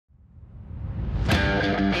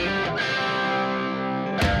Hey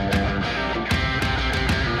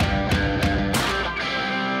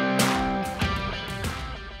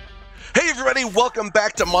everybody, welcome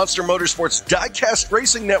back to Monster Motorsports Diecast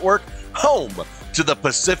Racing Network, home to the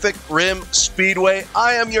Pacific Rim Speedway.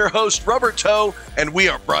 I am your host, Rubber Toe, and we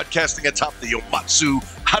are broadcasting atop the Yomatsu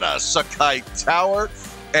Hara Sakai Tower.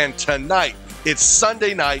 And tonight, it's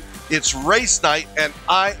Sunday night, it's race night, and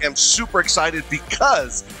I am super excited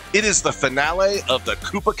because it is the finale of the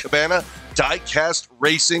Coupe-A-Cabana Diecast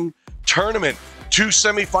Racing Tournament. 2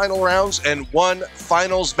 semifinal rounds and 1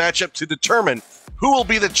 finals matchup to determine who will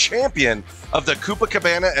be the champion of the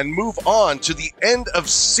Coupe-A-Cabana and move on to the end of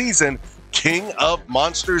season King of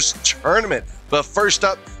Monsters tournament. But first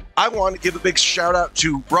up, I want to give a big shout out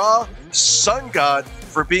to Raw Sun God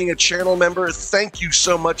for being a channel member. Thank you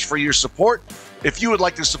so much for your support. If you would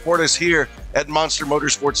like to support us here at Monster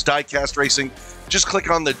Motorsports Diecast Racing, just click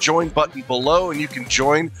on the join button below and you can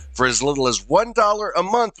join for as little as $1 a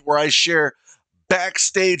month, where I share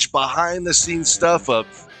backstage behind the scenes stuff of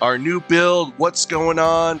our new build, what's going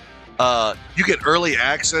on. You get early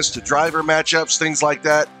access to driver matchups, things like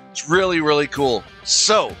that. It's really, really cool.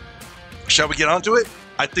 So, shall we get onto it?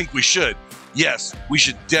 I think we should. Yes, we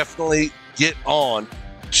should definitely get on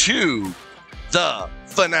to the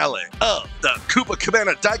finale of the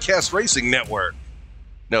Coupe-A-Cabana Diecast Racing Network.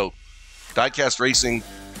 No, Diecast Racing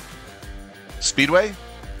Speedway?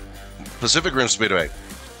 Pacific Rim Speedway.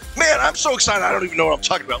 Man, I'm so excited, I don't even know what I'm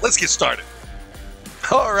talking about. Let's get started.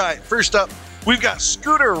 All right, first up, we've got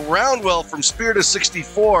Scooter Roundwell from Spirited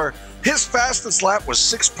 64. His fastest lap was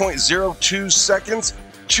 6.02 seconds,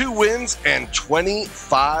 2 wins, and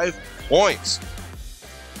 25 points.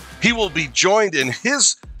 He will be joined in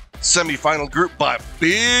his semifinal group by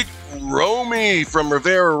Big Romy from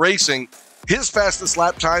Rivera Racing. His fastest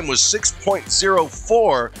lap time was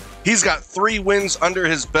 6.04. He's got 3 wins under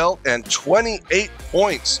his belt and 28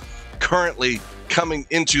 points currently coming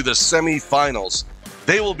into the semifinals.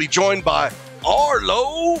 They will be joined by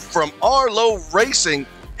Arlo from Arlo Racing.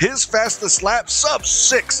 His fastest lap, sub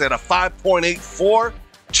 6 at a 5.84,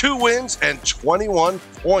 2 wins and 21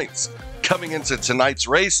 points coming into tonight's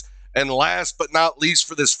race. And last but not least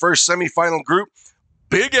for this first semifinal group,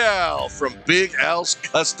 Big Al from Big Al's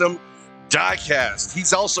Custom Diecast.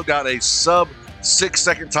 He's also got a sub 6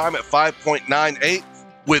 second time at 5.98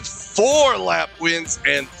 with 4 lap wins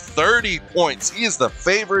and 30 points. He is the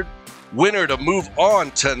favored winner to move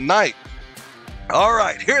on tonight. All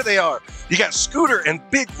right, here they are. You got Scooter and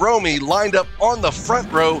Big Romy lined up on the front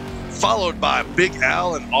row, followed by Big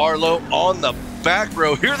Al and Arlo on the back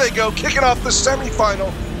row. Here they go, kicking off the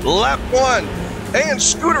semifinal, lap 1. And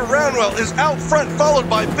Scooter Roundwell is out front, followed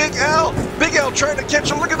by Big Al. Big Al trying to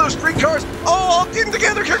catch him. Look at those 3 cars. Oh, all getting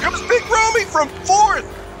together. Here comes Big Romy from 4th.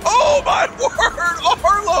 Oh, my word,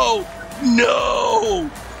 Arlo.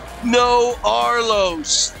 No, Arlo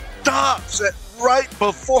stops right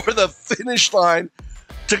before the finish line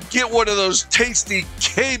to get one of those tasty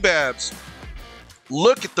kebabs.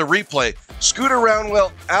 Look at the replay. Scooter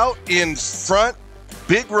Roundwell out in front,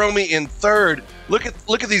 Big Romy in 3rd. Look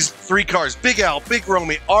at these 3 cars. Big Al, Big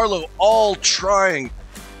Romy, Arlo, all trying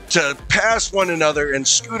to pass one another, and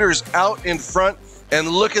Scooter's out in front. And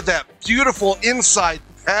look at that beautiful inside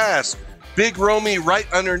pass. Big Romy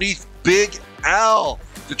right underneath Big Al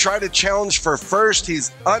to try to challenge for first.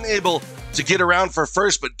 He's unable to get around for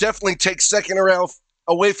first, but definitely takes second around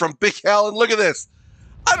away from Big Al. And look at this.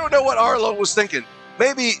 I don't know what Arlo was thinking.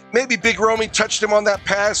 Maybe Big Romy touched him on that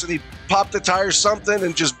pass and he popped the tire something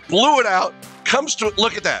and just blew it out. Comes to,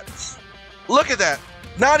 look at that. Look at that.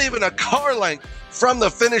 Not even a car length from the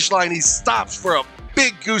finish line. He stops for a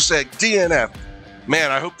big goose egg DNF.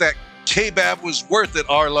 Man, I hope that kebab was worth it,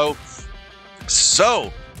 Arlo.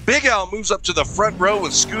 So, Big Al moves up to the front row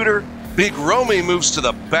with Scooter. Big Romy moves to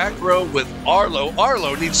the back row with Arlo.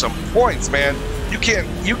 Arlo needs some points, man. You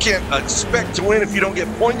can't expect to win if you don't get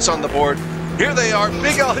points on the board. Here they are.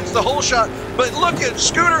 Big Al hits the whole shot, but look at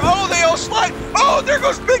Scooter. Oh, they all slide. Oh, there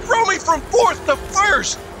goes Big Romy from 4th to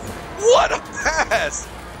 1st. What a pass.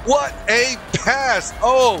 What a pass.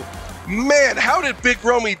 Oh, man, how did Big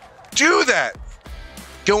Romy do that?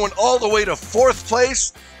 Going all the way to 4th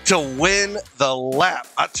place to win the lap.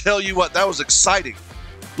 I tell you what, that was exciting.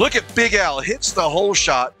 Look at Big Al, hits the whole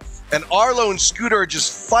shot, and Arlo and Scooter are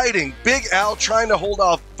just fighting. Big Al trying to hold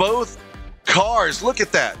off both cars. Look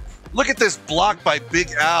at that. Look at this block by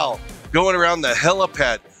Big Al going around the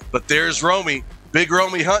helipad. But there's Romy, Big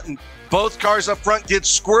Romy hunting. Both cars up front get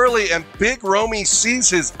squirrely, and Big Romy sees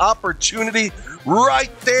his opportunity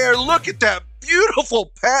right there. Look at that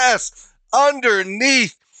beautiful pass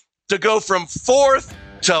underneath to go from 4th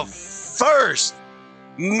to 1st.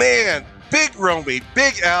 Man, Big Romy,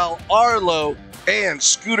 Big Al, Arlo, and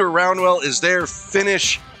Scooter Roundwell is their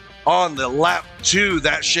finish on the lap 2.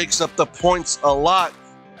 That shakes up the points a lot,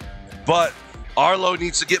 but Arlo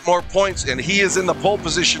needs to get more points, and he is in the pole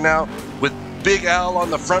position now with Big Al on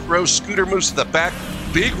the front row. Scooter moves to the back.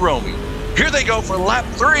 Big Romy. Here they go for lap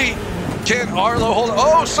 3. Can Arlo hold it?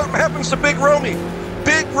 Oh, something happens to Big Romy.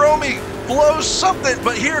 Big Romy blows something,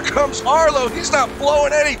 but here comes Arlo. He's not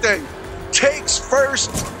blowing anything. Takes first.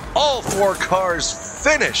 All 4 cars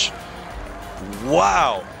finish.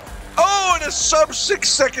 Wow. Oh, and a sub 6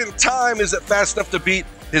 second time. Is it fast enough to beat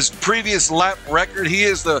his previous lap record? He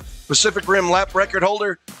is the Pacific Rim lap record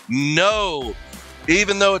holder. No.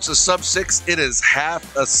 Even though it's a sub 6, it is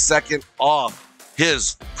half a second off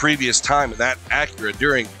his previous time, and that accurate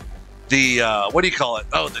during the, what do you call it?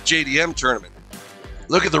 Oh, the JDM tournament.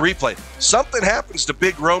 Look at the replay. Something happens to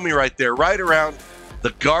Big Romy right there, right around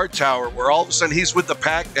the guard tower, where all of a sudden he's with the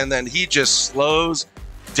pack, and then he just slows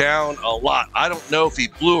down a lot. I don't know if he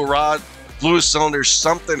blew a rod, blew a cylinder,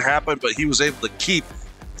 something happened, but he was able to keep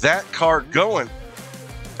that car going.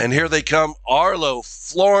 And here they come, Arlo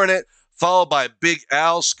flooring it, followed by Big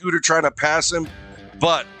Al. Scooter trying to pass him,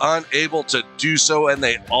 but unable to do so, and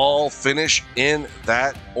they all finish in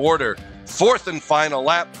that order. 4th and final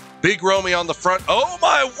lap, Big Romy on the front. Oh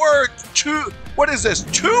my word, what is this,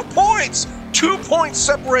 2 points? 2 points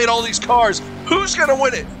separate all these cars. Who's gonna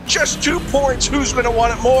win it? Just 2 points, who's gonna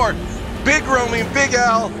want it more? Big Romy, Big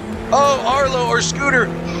Al, oh, Arlo or Scooter.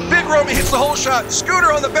 Big Romy hits the whole shot,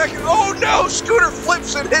 Scooter on the back, oh no, Scooter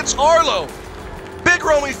flips and hits Arlo. Big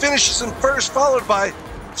Romy finishes in first, followed by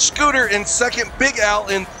Scooter in second, Big Al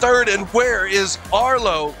in third, and where is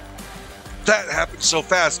Arlo? That happened so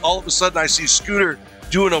fast. All of a sudden I see Scooter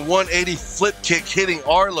doing a 180 flip kick hitting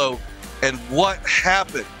Arlo, and what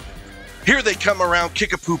happened? Here they come around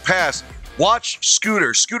Kickapoo Pass. Watch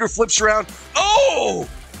Scooter. Scooter flips around. Oh!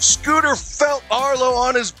 Scooter felt Arlo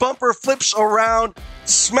on his bumper, flips around,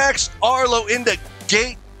 smacks Arlo into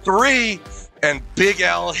gate 3, and Big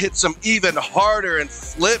Al hits him even harder and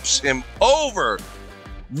flips him over.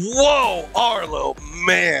 Whoa, Arlo,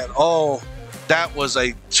 man. Oh, that was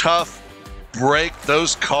a tough break.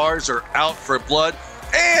 Those cars are out for blood.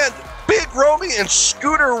 And Big Romy and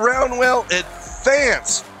Scooter Roundwell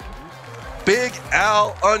advance. Big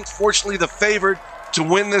Al, unfortunately the favored to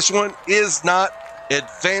win this one, is not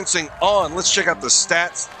advancing on. Let's check out the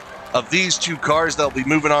stats of these 2 cars that'll be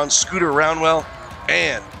moving on, Scooter Roundwell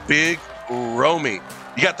and Big Romy.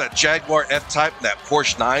 You got that Jaguar F-Type and that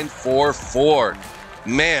Porsche 944.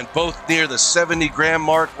 Man, both near the 70 gram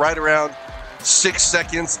mark, right around 6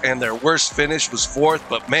 seconds, and their worst finish was 4th.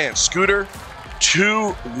 But man, Scooter,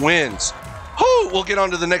 2 wins. Whew, we'll get on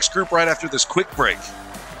to the next group right after this quick break.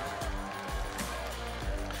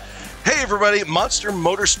 Hey everybody, Monster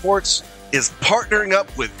Motorsports is partnering up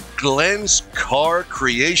with Glenn's Car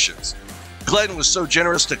Creations. Glenn was so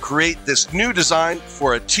generous to create this new design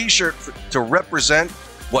for a t-shirt to represent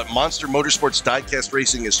what Monster Motorsports Diecast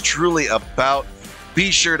Racing is truly about. Be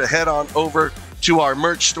sure to head on over to our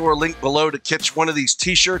merch store link below to catch one of these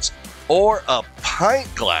t-shirts or a pint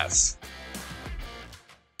glass.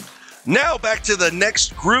 Now back to the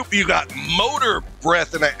next group. You got Motor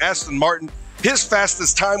Breath and Aston Martin. His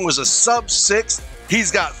fastest time was a sub 6.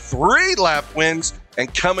 He's got 3 lap wins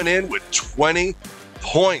and coming in with 20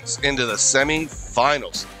 points into the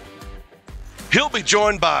semi-finals. He'll be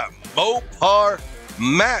joined by Mopar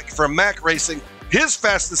Mac from Mac Racing. His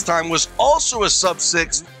fastest time was also a sub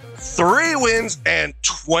 6, 3 wins and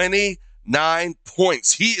 29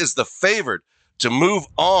 points. He is the favored to move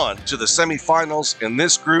on to the semifinals in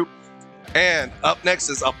this group. And up next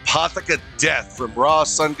is Apotheca Death from Raw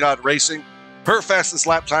Sun God Racing. Her fastest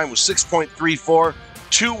lap time was 6.34,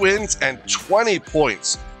 2 wins and 20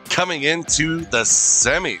 points coming into the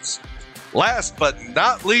semis. Last but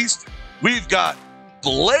not least, we've got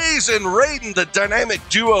Blaze and Raiden, the dynamic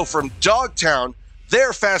duo from Dogtown.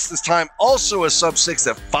 Their fastest time also a sub 6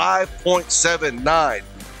 at 5.79,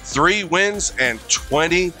 3 wins and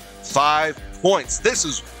 25 points. This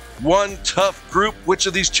is one tough group. Which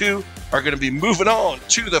of these 2 are going to be moving on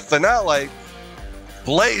to the finale?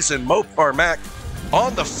 Blaze and Mopar Mac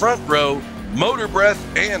on the front row, Motor Breath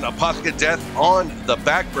and Apotheca Death on the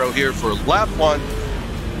back row here for lap 1.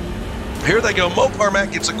 Here they go. Mopar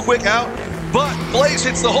Mac gets a quick out, but Blaze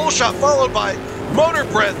hits the whole shot, followed by Motor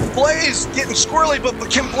Breath. Blaze getting squirrely, but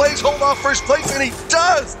can Blaze hold off first place? And he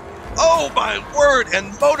does! Oh my word!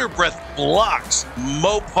 And Motor Breath blocks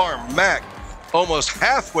Mopar Mac almost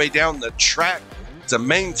halfway down the track to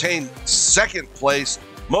maintain second place.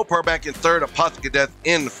 Mopar Mac in third, Apotheca Death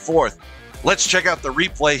in fourth. Let's check out the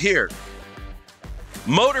replay here.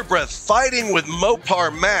 Motor Breath fighting with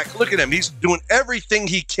Mopar Mac. Look at him. He's doing everything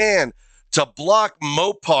he can to block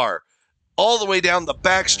Mopar all the way down the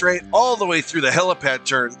back straight, all the way through the helipad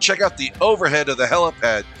turn. Check out the overhead of the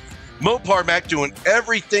helipad. Mopar Mac doing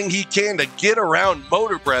everything he can to get around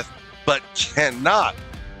Motor Breath, but cannot.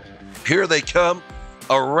 Here they come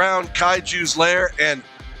around Kaiju's lair, and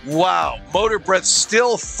wow, Motor Breath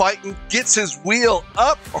still fighting, gets his wheel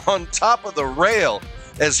up on top of the rail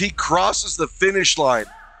as he crosses the finish line.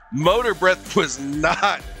 Motor Breath was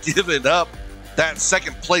not giving up that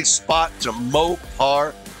second place spot to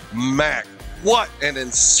Mopar Mac. What an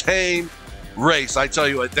insane race. I tell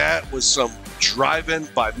you what, that was some driving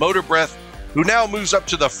by Motor Breath, who now moves up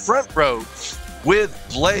to the front row with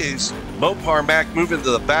Blaze. Mopar Mac moving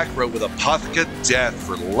to the back row with Apotheca Death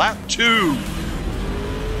for lap 2.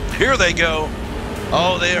 Here they go.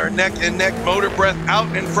 Oh, they are neck and neck. Motor Breath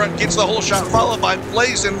out in front, gets the whole shot, followed by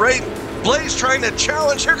Blaze and Raiden. Blaze trying to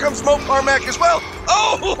challenge. Here comes Mopar Mac as well.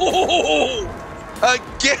 Oh,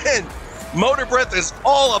 again. Motor Breath is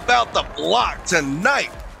all about the block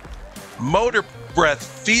tonight. Motor Breath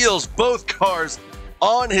feels both cars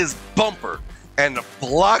on his bumper and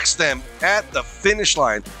blocks them at the finish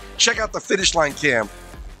line. Check out the finish line cam.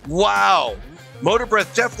 Wow. Motor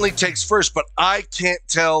Breath definitely takes first, but I can't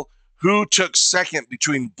tell who took second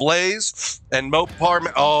between Blaze and Mopar.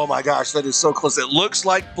 Oh my gosh, that is so close. It looks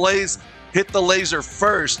like Blaze hit the laser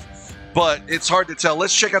first, but it's hard to tell.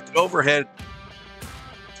 Let's check out the overhead.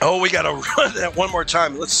 Oh, we got to run that one more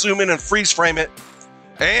time. Let's zoom in and freeze frame it.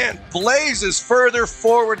 And Blaze is further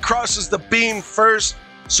forward, crosses the beam first.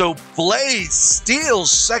 So Blaze steals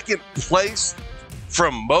second place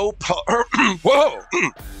from Mopar. Whoa,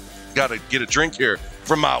 got to get a drink here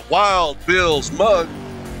from my Wild Bill's mug.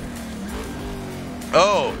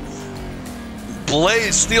 Oh,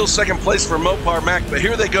 Blaze steals second place for Mopar Mac, but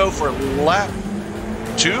here they go for lap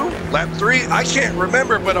 2, lap 3. I can't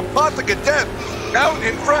remember, but Apotheca Death out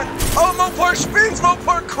in front. Oh, Mopar spins,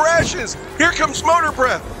 Mopar crashes. Here comes Motor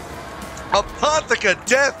Breath. Apotheca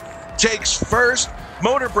Death takes first,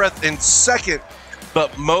 Motor Breath in second, but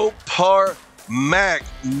Mopar Mac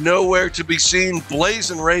nowhere to be seen.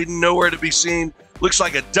 Blaze and Raiden nowhere to be seen. Looks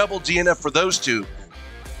like a double DNF for those two.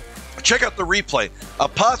 Check out the replay.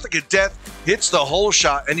 Apotheca Death hits the whole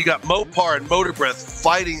shot, and you got Mopar and Motor Breath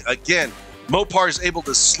fighting again. Mopar is able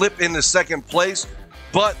to slip into second place,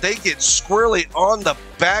 but they get squirrely on the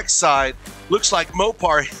backside. Looks like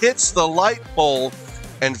Mopar hits the light pole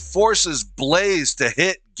and forces Blaze to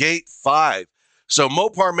hit gate 5. So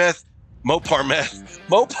Mopar Mac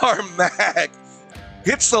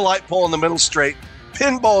hits the light pole in the middle straight,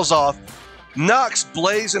 pinballs off, knocks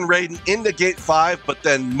Blaze and Raiden into gate 5, but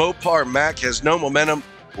then Mopar Mac has no momentum,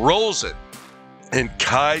 rolls it in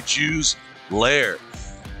Kaiju's lair.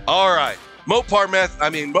 All right, Mopar Mac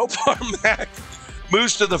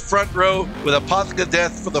moves to the front row with Apotheca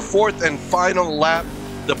Death for the 4th and final lap.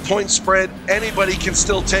 The point spread, anybody can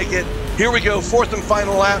still take it. Here we go, 4th and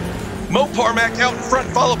final lap. Mopar Mac out in front,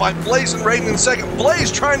 followed by Blaze and Raiden in second.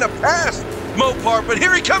 Blaze trying to pass Mopar, but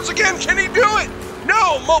here he comes again. Can he do it?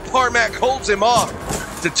 No, Mopar Mac holds him off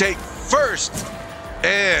to take first.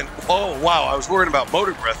 And, oh, wow, I was worried about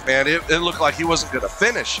Motor Breath, man. It looked like he wasn't going to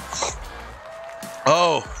finish.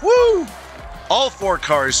 Oh, woo! All 4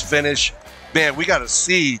 cars finish. Man, we got to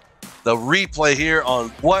see the replay here on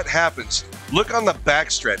what happens. Look on the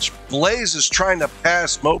backstretch. Blaze is trying to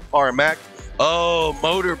pass Mopar Mac. Oh,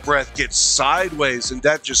 Motor Breath gets sideways, and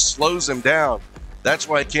that just slows him down. That's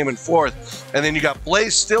why it came in 4th. And then you got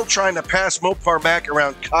Blaze still trying to pass Mopar Mac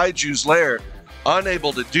around Kaiju's lair,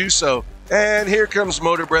 unable to do so. And here comes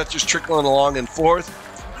Motor Breath just trickling along in 4th.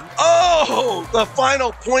 Oh, the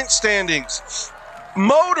final point standings.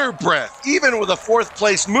 Motor Breath, even with a 4th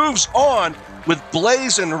place, moves on with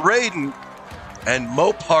Blaze and Raiden. And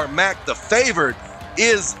Mopar Mac, the favored,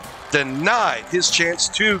 is denied his chance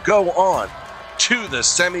to go on to the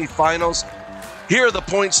semifinals. Here are the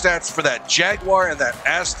point stats for that Jaguar and that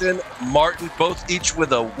Aston Martin, both each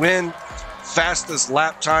with a win. Fastest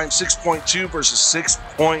lap time, 6.2 versus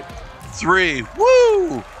 6.3.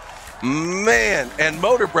 Woo! Man, and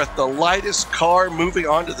Motor Breath, the lightest car, moving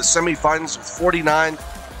on to the semifinals with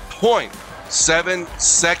 49.7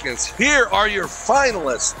 seconds. Here are your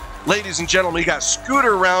finalists. Ladies and gentlemen, you got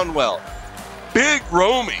Scooter Roundwell, Big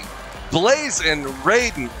Romy, Blaze and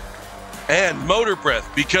Raiden, and Motor Breath.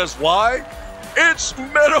 Because why? It's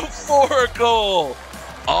metaphorical.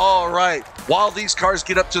 All right. While these cars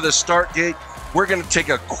get up to the start gate, we're going to take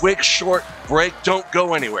a quick, short break. Don't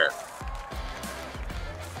go anywhere.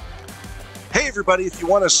 Hey, everybody. If you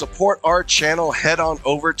want to support our channel, head on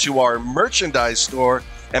over to our merchandise store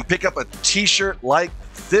and pick up a t-shirt like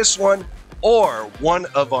this one or one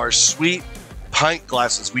of our sweet pint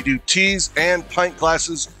glasses. We do teas and pint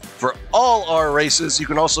glasses for all our races. You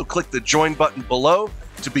can also click the join button below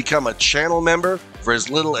to become a channel member for as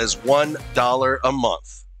little as $1 a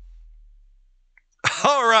month.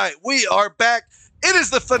 All right, we are back. It is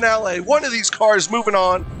the finale. One of these cars moving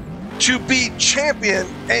on to be champion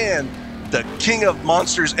and the King of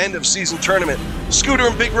Monsters end of season tournament. Scooter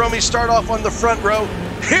and Big Romy start off on the front row.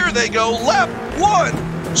 Here they go, lap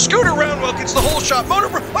 1. Scooter Roundwell gets the whole shot. Motor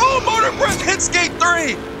Breath hits gate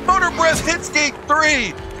 3. Motor Breath hits gate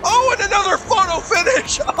 3. Oh, and another photo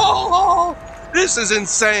finish. Oh, this is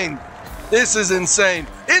insane. This is insane.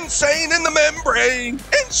 Insane in the membrane.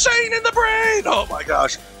 Insane in the brain. Oh my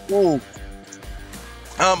gosh. Ooh.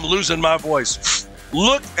 I'm losing my voice.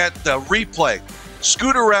 Look at the replay.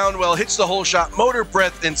 Scooter Roundwell hits the whole shot. Motor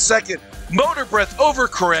Breath in second. Motor Breath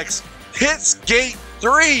overcorrects. Hits gate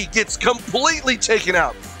 3. Gets completely taken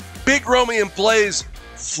out. Big Romy and Blaze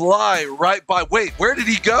fly right by. Wait, where did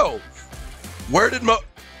he go? Where did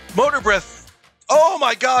Motor Breath? Oh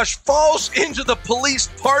my gosh, falls into the police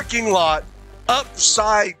parking lot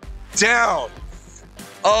upside down.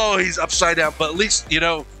 Oh, he's upside down, but at least, you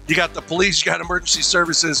know, you got the police, you got emergency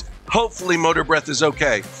services. Hopefully Motor Breath is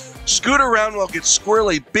okay. Scooter Roundwell gets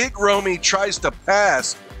squirrely. Big Romy tries to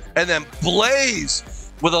pass, and then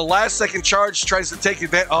Blaze, with a last-second charge, tries to take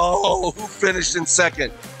advantage. Oh, who finished in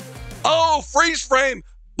second? Oh, freeze frame.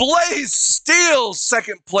 Blaze steals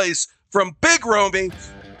second place from Big Romy,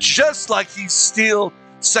 just like he steals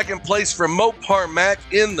second place from Mopar Mac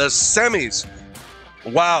in the semis.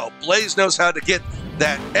 Wow, Blaze knows how to get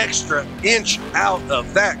that extra inch out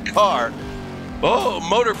of that car. Oh,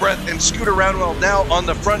 Motor Breath and Scooter Roundwell now on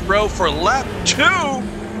the front row for lap 2.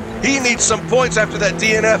 He needs some points after that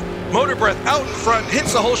DNF. Motor Breath out in front,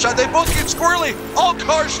 hits the whole shot. They both get squirrely. All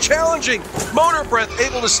cars challenging. Motor Breath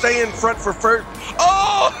able to stay in front for first.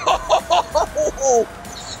 Oh!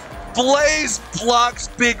 Blaze blocks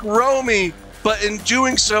Big Romy, but in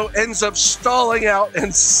doing so ends up stalling out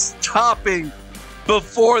and stopping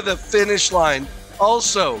before the finish line.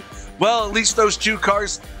 Also, well, at least those three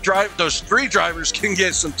drivers can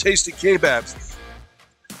get some tasty kebabs.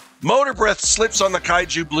 Motor Breath slips on the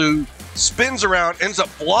Kaiju Blue, spins around, ends up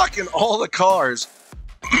blocking all the cars,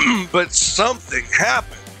 but something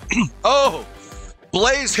happened. Oh,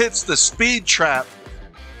 Blaze hits the speed trap,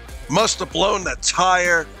 must have blown the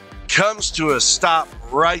tire, comes to a stop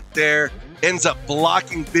right there, ends up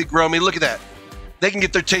blocking Big Romy. Look at that. They can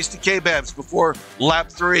get their tasty kebabs before lap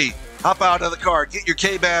 3. Hop out of the car, get your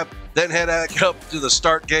kebab, then head back up to the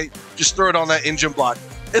start gate. Just throw it on that engine block.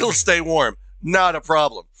 It'll stay warm. Not a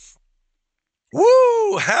problem.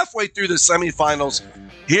 Woo! Halfway through the semifinals,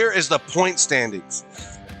 here is the point standings.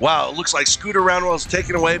 Wow, it looks like Scooter Roundwell is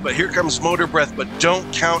taken away, but here comes Motor Breath, but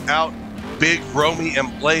don't count out Big Romy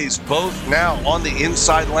and Blaze, both now on the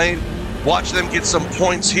inside lane. Watch them get some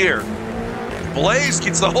points here. Blaze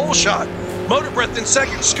gets the whole shot. Motor Breath in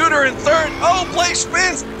second, Scooter in third. Oh, Blaze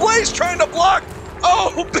spins. Blaze trying to block.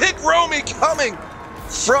 Oh, Big Romy coming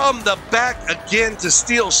from the back again to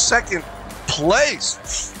steal second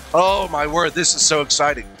place. Oh, my word. This is so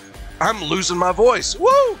exciting. I'm losing my voice.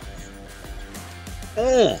 Woo!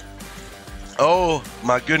 Oh,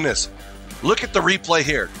 my goodness. Look at the replay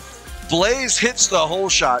here. Blaze hits the whole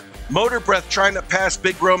shot. Motor Breath trying to pass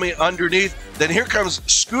Big Romy underneath. Then here comes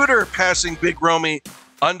Scooter passing Big Romy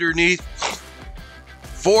underneath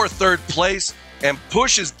for third place and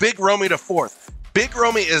pushes Big Romy to fourth. Big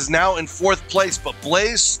Romy is now in fourth place, but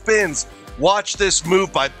Blaze spins. Watch this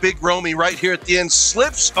move by Big Romy right here at the end.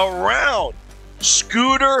 Slips around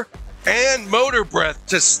Scooter and Motor Breath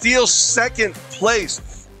to steal second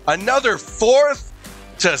place. Another fourth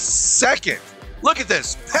to second. Look at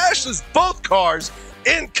this. Passes both cars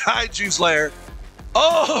in Kaiju's lair.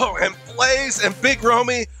 Oh, and Blaze and Big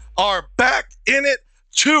Romy are back in it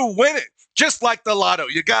to win it. Just like the lotto.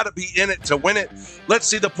 You got to be in it to win it. Let's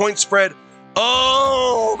see the point spread.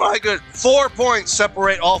 Oh, my good. 4 points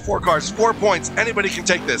separate all 4 cars. 4 points. Anybody can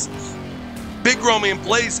take this. Big Romy and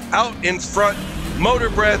Blaze out in front. Motor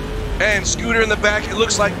Breath and Scooter in the back. It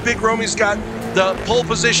looks like Big Romy's got the pole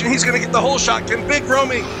position. He's going to get the whole shot. Can Big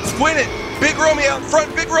Romy win it? Big Romy out in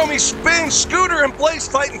front. Big Romy spins. Scooter and Blaze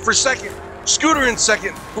fighting for second. Scooter in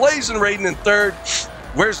second. Blaze and Raiden in third.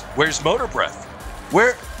 Where's Motor Breath?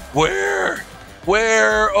 Where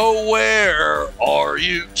are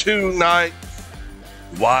you tonight?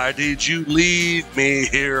 Why did you leave me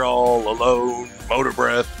here all alone, Motor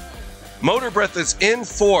Breath? Motor Breath is in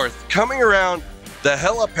fourth, coming around the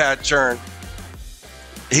helipad turn.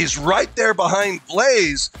 He's right there behind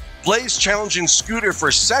Blaze. Blaze challenging Scooter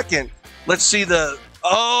for second. Let's see the,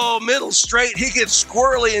 middle straight. He gets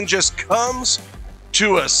squirrely and just comes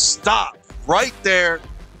to a stop right there,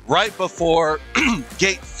 right before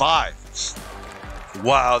gate 5.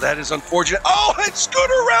 Wow, that is unfortunate. Oh, and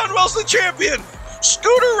Scooter Roundwell's the champion.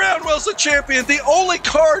 Scooter Roundwell's the champion. The only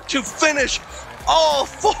car to finish all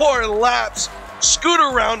 4 laps.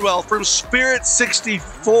 Scooter Roundwell from Spirit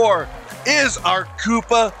 64 is our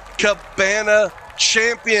Coupe-A-Cabana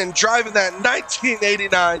champion, driving that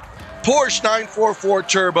 1989 Porsche 944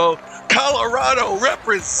 Turbo. Colorado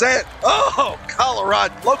represent. Oh,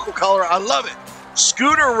 Colorado, local Colorado. I love it.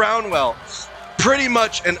 Scooter Roundwell, pretty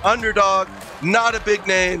much an underdog, not a big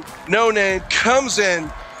name, no name, comes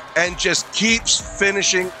in and just keeps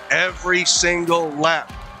finishing every single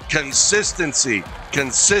lap. Consistency,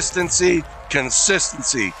 consistency,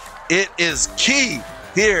 consistency. It is key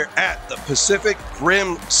here at the Pacific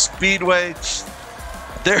Rim Speedway.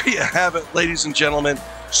 There you have it, ladies and gentlemen.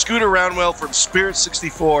 Scooter Roundwell from Spirit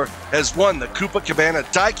 64 has won the Coupe-A-Cabana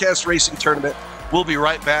Diecast Racing Tournament. We'll be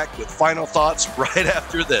right back with final thoughts right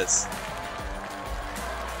after this.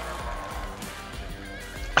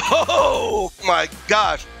 Oh my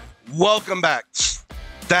gosh, welcome back.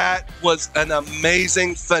 That was an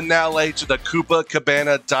amazing finale to the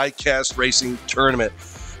Coupe-A-Cabana Diecast Racing Tournament.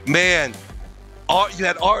 Man, you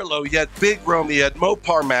had Arlo, you had Big Romy, you had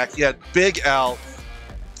Mopar Mac, you had Big Al,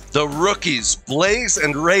 the rookies, Blaze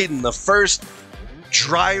and Raiden, the first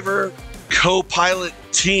driver co-pilot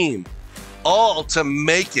team, all to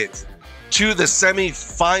make it to the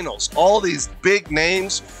semifinals. All these big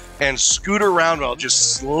names, and Scooter Roundwell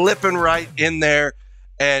just slipping right in there.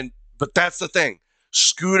 But that's the thing.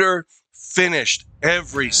 Scooter finished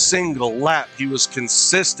every single lap. He was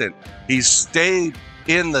consistent. He stayed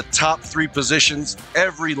in the top 3 positions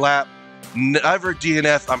every lap. Never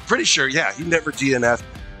DNF. I'm pretty sure, he never DNF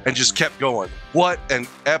and just kept going. What an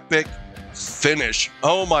epic finish.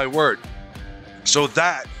 Oh my word. So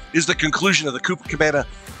that is the conclusion of the Coupe-A-Cabana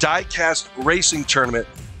Diecast Racing Tournament.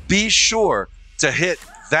 Be sure to hit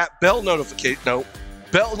that bell notification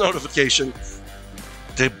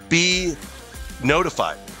to be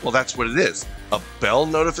notified. Well, that's what it is, a bell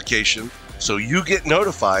notification, so you get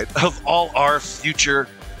notified of all our future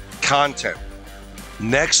content.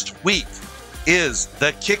 Next week is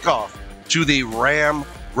the kickoff to the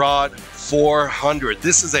Ramrod 400.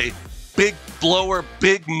 This is a big blower,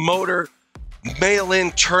 big motor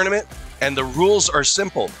mail-in tournament, and the rules are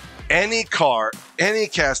simple. Any car, any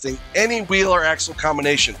casting, any wheel or axle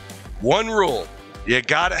combination. One rule, you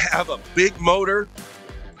gotta have a big motor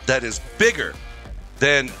that is bigger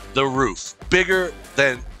than the roof,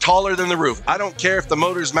 taller than the roof. I don't care if the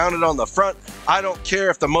motor's mounted on the front. I don't care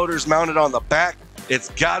if the motor's mounted on the back. It's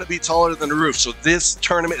gotta be taller than the roof. So this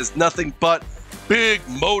tournament is nothing but big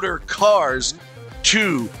motor cars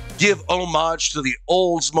to give homage to the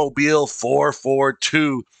Oldsmobile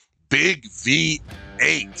 442 Big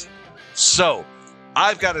V8. So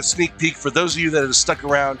I've got a sneak peek for those of you that have stuck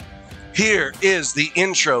around. Here is the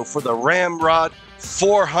intro for the Ramrod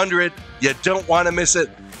 400. You don't want to miss it.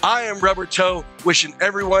 I am Rubber Toe, wishing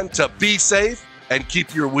everyone to be safe and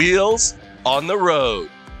keep your wheels on the road.